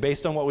confusing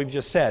based on what we've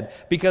just said,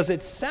 because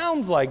it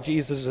sounds like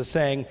Jesus is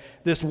saying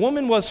this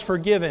woman was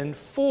forgiven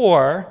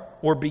for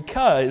or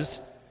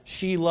because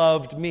she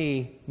loved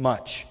me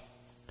much.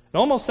 It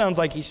almost sounds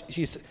like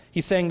he's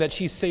saying that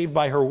she's saved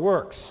by her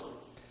works,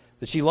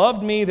 that she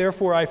loved me,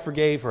 therefore I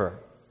forgave her.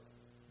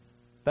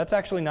 That's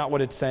actually not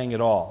what it's saying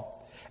at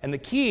all. And the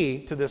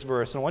key to this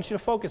verse, and I want you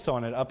to focus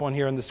on it up on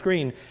here on the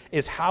screen,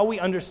 is how we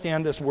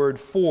understand this word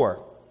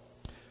for.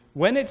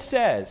 When it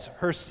says,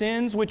 her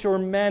sins which are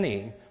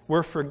many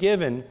were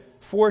forgiven,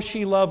 for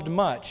she loved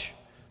much,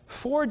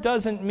 for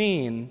doesn't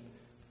mean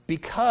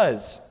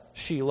because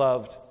she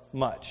loved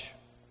much.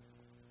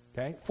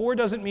 Okay? For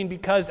doesn't mean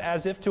because,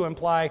 as if to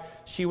imply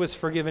she was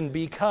forgiven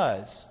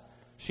because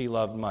she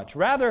loved much.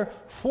 Rather,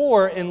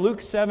 for in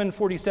Luke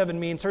 7:47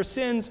 means her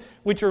sins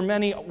which are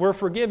many were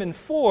forgiven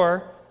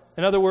for,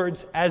 in other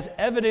words, as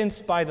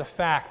evidenced by the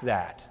fact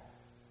that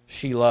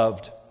she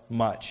loved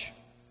much.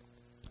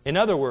 In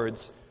other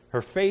words,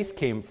 her faith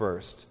came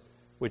first,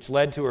 which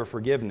led to her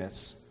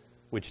forgiveness,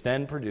 which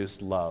then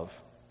produced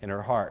love in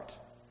her heart.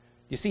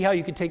 You see how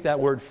you could take that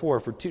word for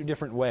two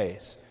different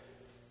ways.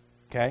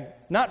 Okay?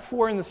 Not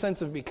for in the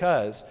sense of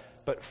because,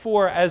 but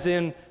for as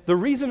in the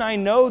reason I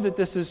know that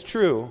this is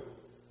true,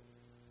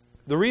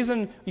 the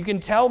reason you can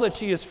tell that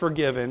she is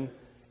forgiven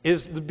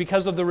is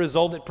because of the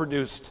result it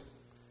produced.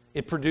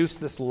 It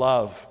produced this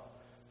love.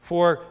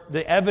 For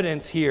the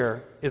evidence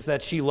here is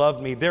that she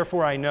loved me,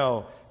 therefore I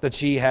know that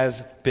she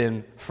has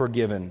been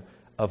forgiven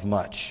of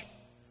much.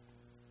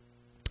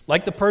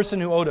 Like the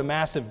person who owed a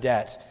massive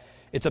debt,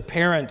 it's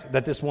apparent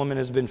that this woman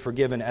has been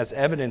forgiven, as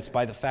evidenced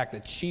by the fact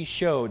that she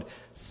showed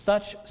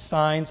such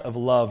signs of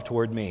love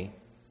toward me.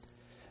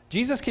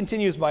 Jesus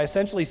continues by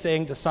essentially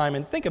saying to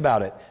Simon, think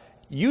about it.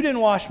 You didn't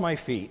wash my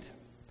feet.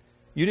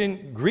 You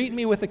didn't greet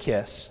me with a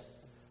kiss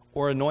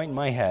or anoint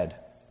my head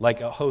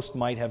like a host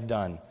might have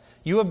done.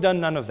 You have done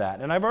none of that.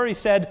 And I've already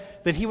said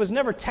that he was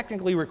never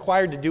technically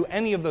required to do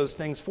any of those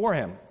things for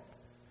him.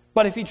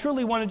 But if he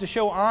truly wanted to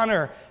show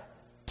honor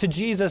to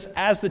Jesus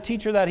as the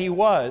teacher that he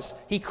was,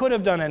 he could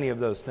have done any of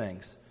those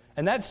things.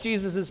 And that's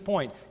Jesus'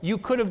 point. You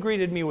could have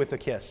greeted me with a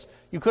kiss.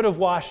 You could have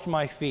washed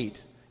my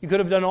feet. You could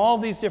have done all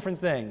these different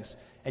things,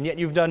 and yet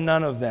you've done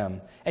none of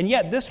them. And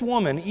yet this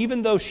woman,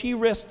 even though she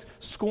risked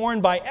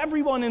scorn by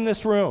everyone in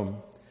this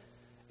room,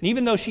 and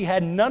even though she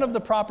had none of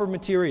the proper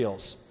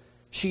materials,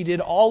 she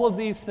did all of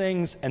these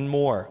things and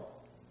more.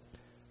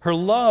 Her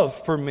love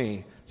for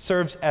me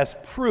serves as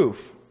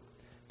proof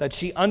that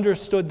she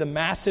understood the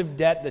massive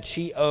debt that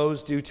she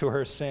owes due to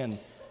her sin,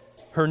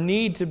 her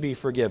need to be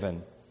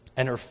forgiven,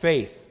 and her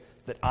faith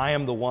that I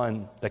am the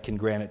one that can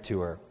grant it to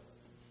her.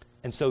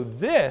 And so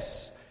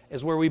this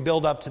is where we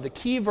build up to the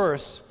key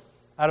verse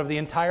out of the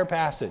entire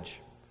passage.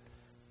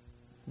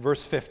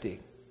 Verse 50.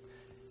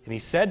 And he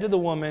said to the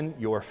woman,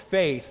 your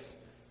faith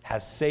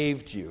has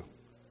saved you.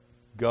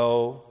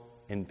 Go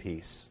in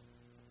peace.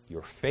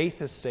 Your faith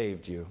has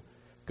saved you.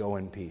 Go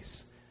in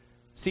peace.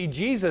 See,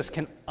 Jesus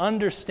can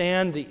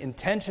understand the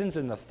intentions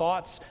and the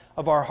thoughts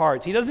of our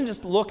hearts. He doesn't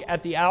just look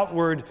at the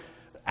outward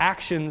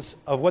actions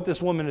of what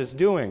this woman is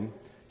doing.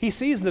 He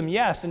sees them,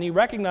 yes, and he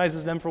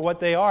recognizes them for what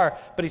they are.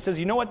 But he says,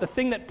 you know what? The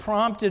thing that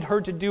prompted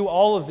her to do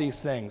all of these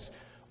things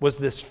was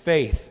this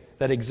faith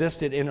that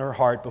existed in her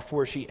heart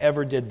before she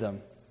ever did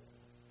them.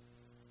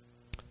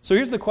 So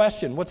here's the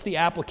question. What's the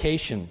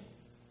application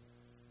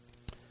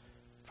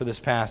for this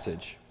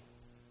passage?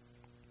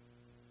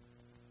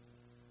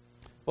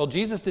 Well,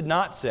 Jesus did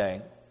not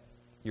say,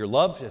 your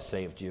love has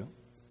saved you,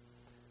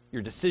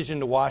 your decision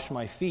to wash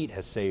my feet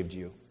has saved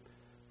you,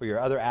 or your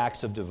other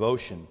acts of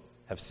devotion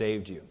have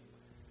saved you.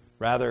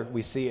 Rather,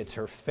 we see it's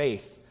her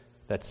faith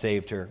that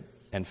saved her,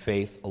 and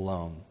faith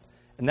alone.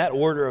 And that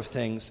order of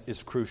things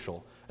is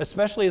crucial,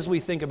 especially as we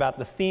think about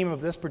the theme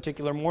of this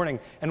particular morning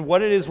and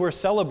what it is we're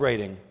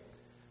celebrating.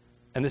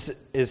 And this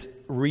is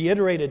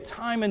reiterated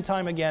time and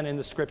time again in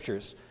the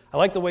Scriptures. I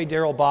like the way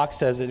Darrell Bach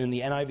says it in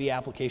the NIV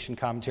application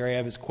commentary. I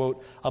have his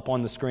quote up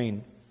on the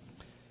screen.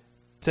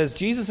 It says,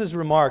 Jesus'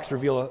 remarks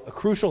reveal a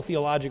crucial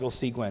theological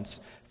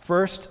sequence.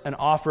 First, an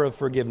offer of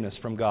forgiveness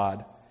from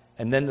God,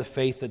 and then the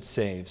faith that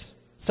saves.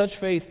 Such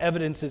faith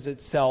evidences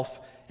itself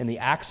in the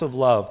acts of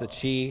love that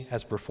she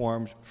has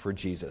performed for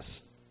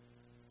Jesus.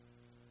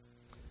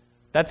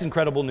 That's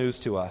incredible news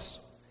to us.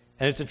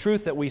 And it's a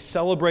truth that we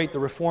celebrate the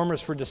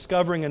reformers for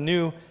discovering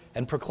anew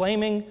and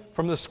proclaiming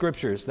from the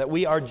Scriptures that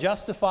we are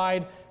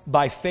justified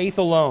by faith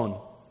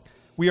alone.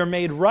 We are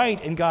made right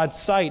in God's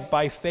sight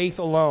by faith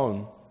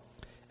alone.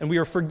 And we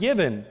are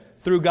forgiven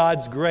through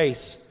God's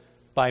grace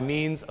by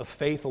means of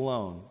faith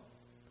alone.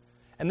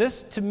 And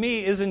this, to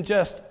me, isn't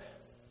just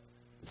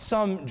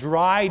some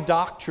dry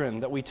doctrine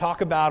that we talk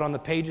about on the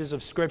pages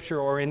of Scripture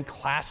or in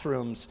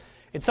classrooms.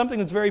 It's something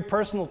that's very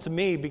personal to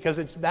me because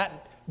it's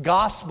that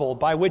gospel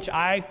by which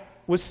I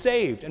was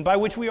saved and by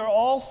which we are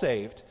all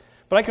saved.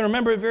 But I can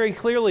remember it very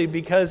clearly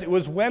because it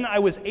was when I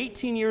was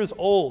 18 years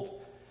old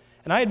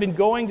and I had been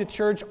going to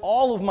church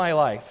all of my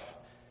life,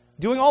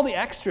 doing all the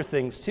extra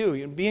things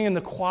too, being in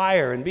the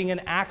choir and being an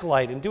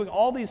acolyte and doing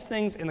all these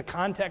things in the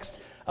context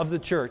of the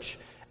church.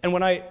 And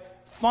when I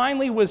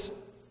finally was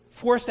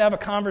forced to have a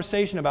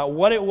conversation about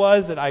what it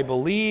was that I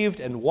believed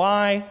and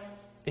why,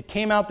 it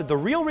came out that the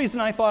real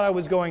reason I thought I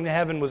was going to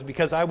heaven was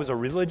because I was a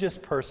religious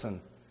person.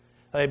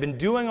 That I had been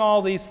doing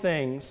all these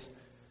things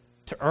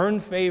to earn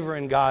favor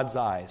in God's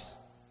eyes.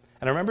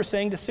 And I remember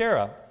saying to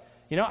Sarah,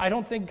 I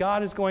don't think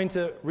God is going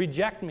to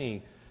reject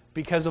me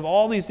because of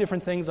all these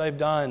different things I've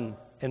done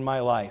in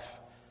my life.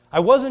 I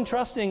wasn't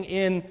trusting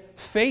in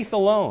faith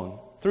alone,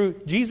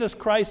 through Jesus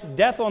Christ's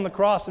death on the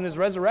cross and his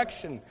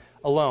resurrection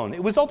alone.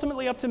 It was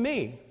ultimately up to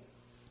me.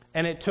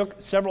 And it took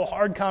several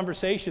hard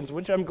conversations,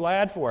 which I'm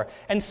glad for,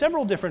 and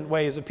several different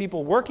ways of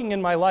people working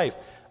in my life.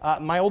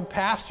 My old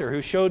pastor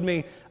who showed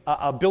me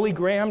a Billy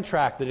Graham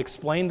tract that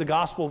explained the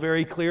gospel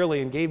very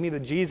clearly and gave me the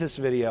Jesus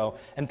video,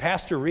 and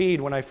Pastor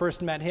Reed when I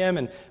first met him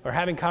and were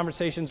having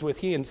conversations with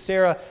he and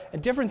Sarah,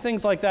 and different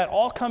things like that,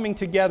 all coming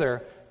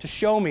together to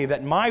show me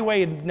that my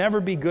way would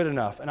never be good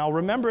enough. And I'll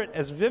remember it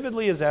as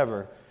vividly as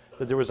ever,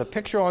 that there was a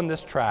picture on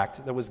this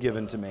tract that was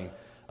given to me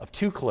of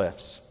two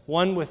cliffs,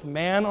 one with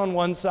man on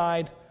one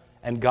side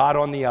and God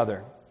on the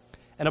other,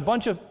 and a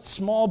bunch of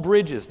small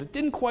bridges that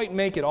didn't quite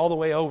make it all the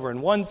way over, and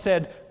one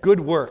said good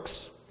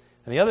works,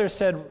 and the other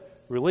said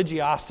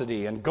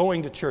religiosity and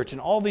going to church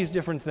and all these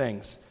different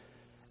things.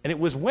 And it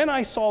was when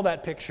I saw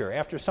that picture,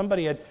 after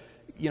somebody had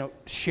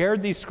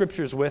shared these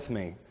scriptures with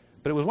me,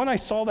 but it was when I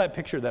saw that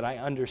picture that I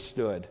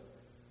understood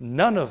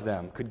none of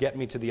them could get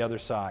me to the other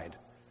side.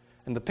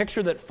 And the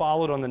picture that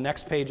followed on the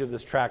next page of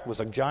this tract was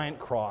a giant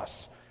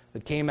cross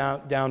that came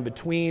out down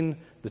between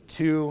the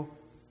two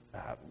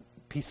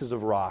pieces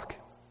of rock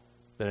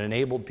that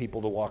enabled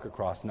people to walk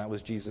across, and that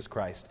was Jesus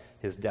Christ,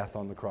 his death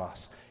on the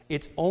cross.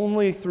 It's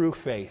only through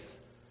faith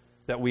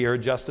that we are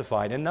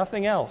justified, and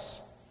nothing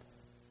else.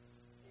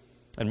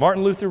 And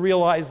Martin Luther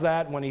realized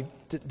that when he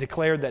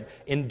declared that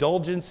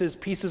indulgences,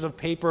 pieces of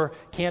paper,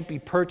 can't be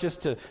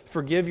purchased to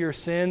forgive your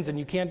sins, and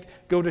you can't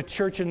go to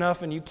church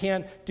enough, and you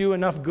can't do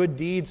enough good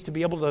deeds to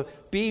be able to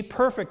be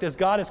perfect as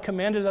God has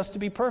commanded us to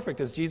be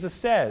perfect, as Jesus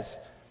says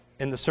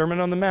in the Sermon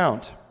on the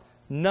Mount.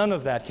 None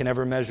of that can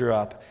ever measure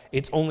up.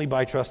 It's only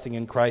by trusting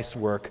in Christ's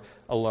work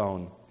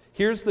alone.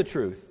 Here's the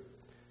truth.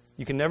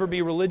 You can never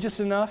be religious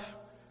enough.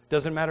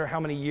 Doesn't matter how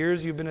many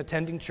years you've been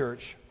attending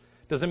church.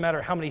 Doesn't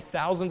matter how many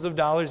thousands of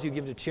dollars you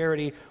give to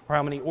charity or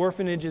how many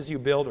orphanages you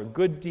build or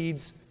good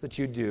deeds that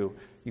you do.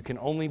 You can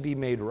only be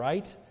made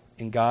right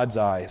in God's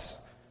eyes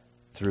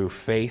through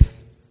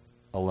faith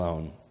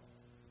alone.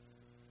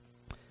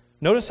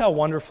 Notice how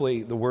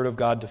wonderfully the Word of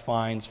God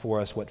defines for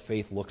us what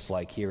faith looks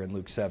like here in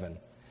Luke 7.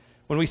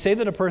 When we say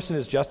that a person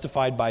is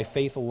justified by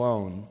faith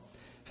alone,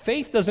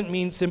 faith doesn't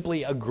mean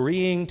simply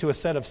agreeing to a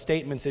set of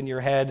statements in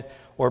your head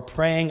or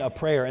praying a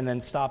prayer and then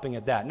stopping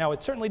at that. Now,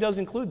 it certainly does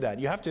include that.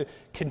 You have to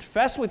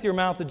confess with your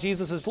mouth that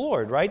Jesus is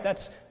Lord, right?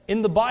 That's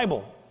in the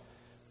Bible.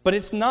 But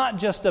it's not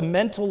just a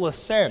mental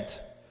assent.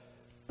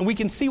 And we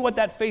can see what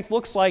that faith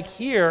looks like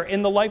here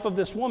in the life of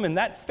this woman.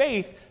 That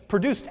faith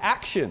produced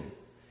action.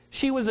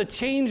 She was a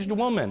changed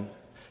woman.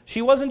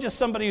 She wasn't just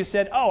somebody who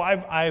said, oh,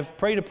 I've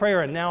prayed a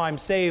prayer and now I'm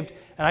saved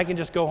and I can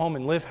just go home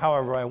and live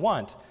however I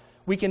want.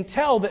 We can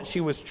tell that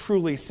she was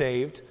truly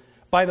saved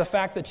by the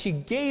fact that she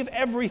gave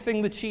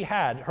everything that she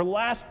had, her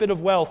last bit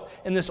of wealth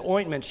in this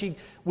ointment. She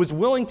was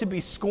willing to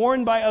be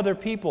scorned by other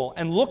people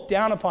and looked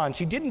down upon.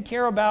 She didn't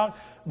care about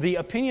the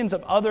opinions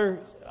of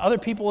other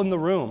people in the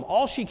room.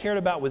 All she cared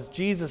about was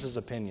Jesus'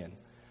 opinion.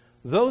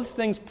 Those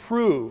things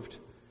proved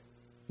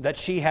that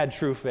she had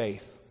true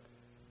faith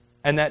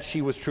and that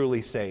she was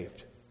truly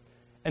saved.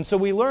 And so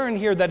we learn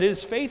here that it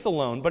is faith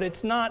alone, but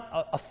it's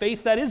not a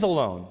faith that is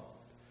alone.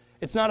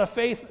 It's not a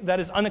faith that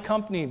is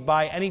unaccompanied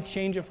by any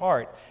change of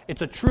heart.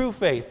 It's a true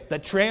faith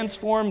that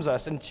transforms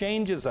us and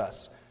changes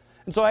us.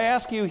 And so I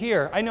ask you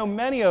here, I know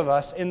many of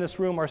us in this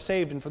room are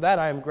saved, and for that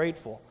I am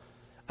grateful.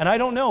 And I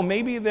don't know,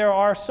 maybe there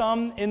are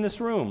some in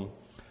this room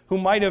who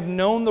might have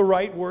known the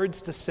right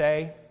words to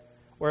say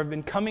or have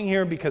been coming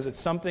here because it's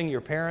something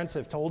your parents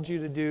have told you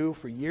to do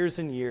for years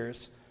and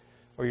years,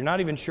 or you're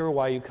not even sure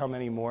why you come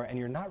anymore, and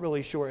you're not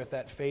really sure if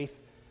that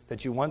faith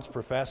that you once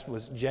professed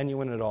was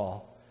genuine at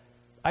all.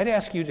 I'd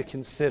ask you to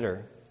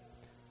consider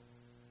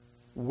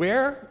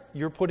where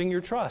you're putting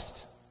your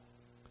trust.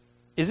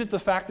 Is it the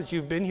fact that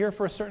you've been here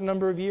for a certain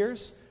number of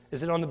years?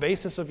 Is it on the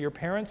basis of your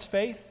parents'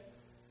 faith?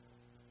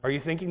 Are you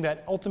thinking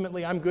that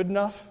ultimately I'm good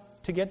enough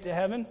to get to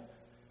heaven?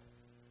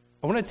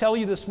 I want to tell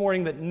you this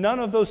morning that none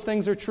of those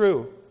things are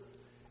true.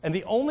 And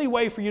the only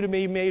way for you to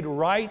be made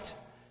right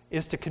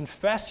is to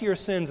confess your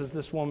sins as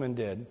this woman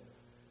did,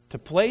 to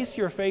place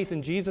your faith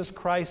in Jesus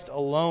Christ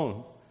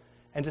alone,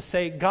 and to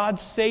say, God,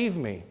 save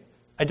me.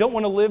 I don't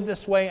want to live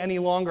this way any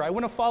longer. I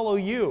want to follow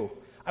you.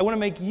 I want to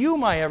make you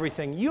my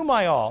everything, you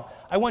my all.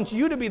 I want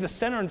you to be the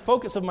center and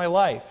focus of my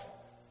life.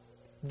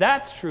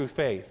 That's true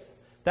faith.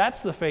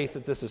 That's the faith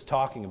that this is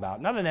talking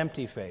about. Not an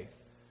empty faith,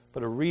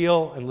 but a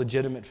real and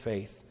legitimate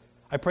faith.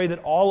 I pray that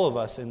all of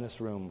us in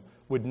this room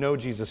would know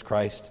Jesus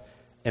Christ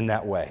in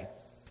that way.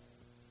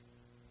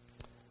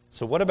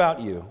 So what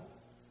about you?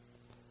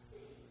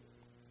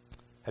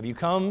 Have you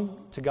come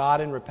to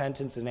God in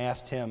repentance and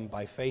asked Him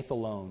by faith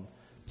alone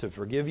to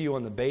forgive you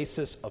on the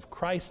basis of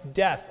Christ's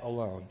death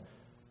alone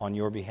on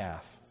your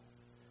behalf?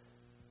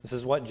 This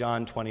is what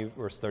John 20,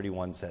 verse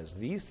 31 says.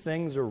 These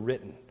things are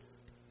written.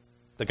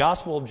 The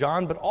Gospel of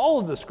John, but all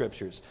of the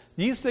Scriptures.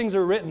 These things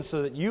are written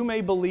so that you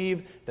may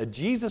believe that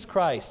Jesus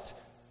Christ,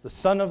 the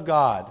Son of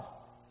God,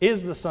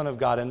 is the Son of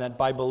God, and that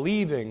by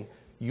believing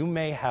you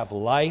may have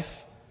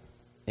life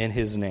in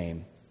His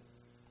name.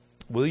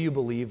 Will you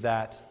believe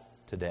that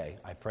today?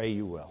 I pray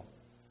you will.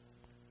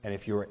 And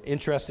if you're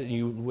interested and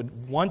you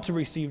would want to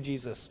receive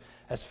Jesus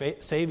as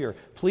Savior,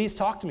 please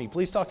talk to me.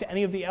 Please talk to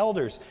any of the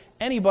elders.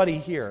 Anybody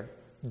here.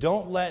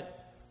 Don't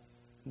let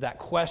that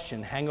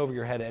question hang over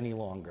your head any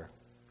longer.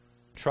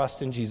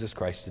 Trust in Jesus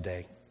Christ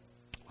today.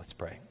 Let's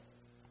pray.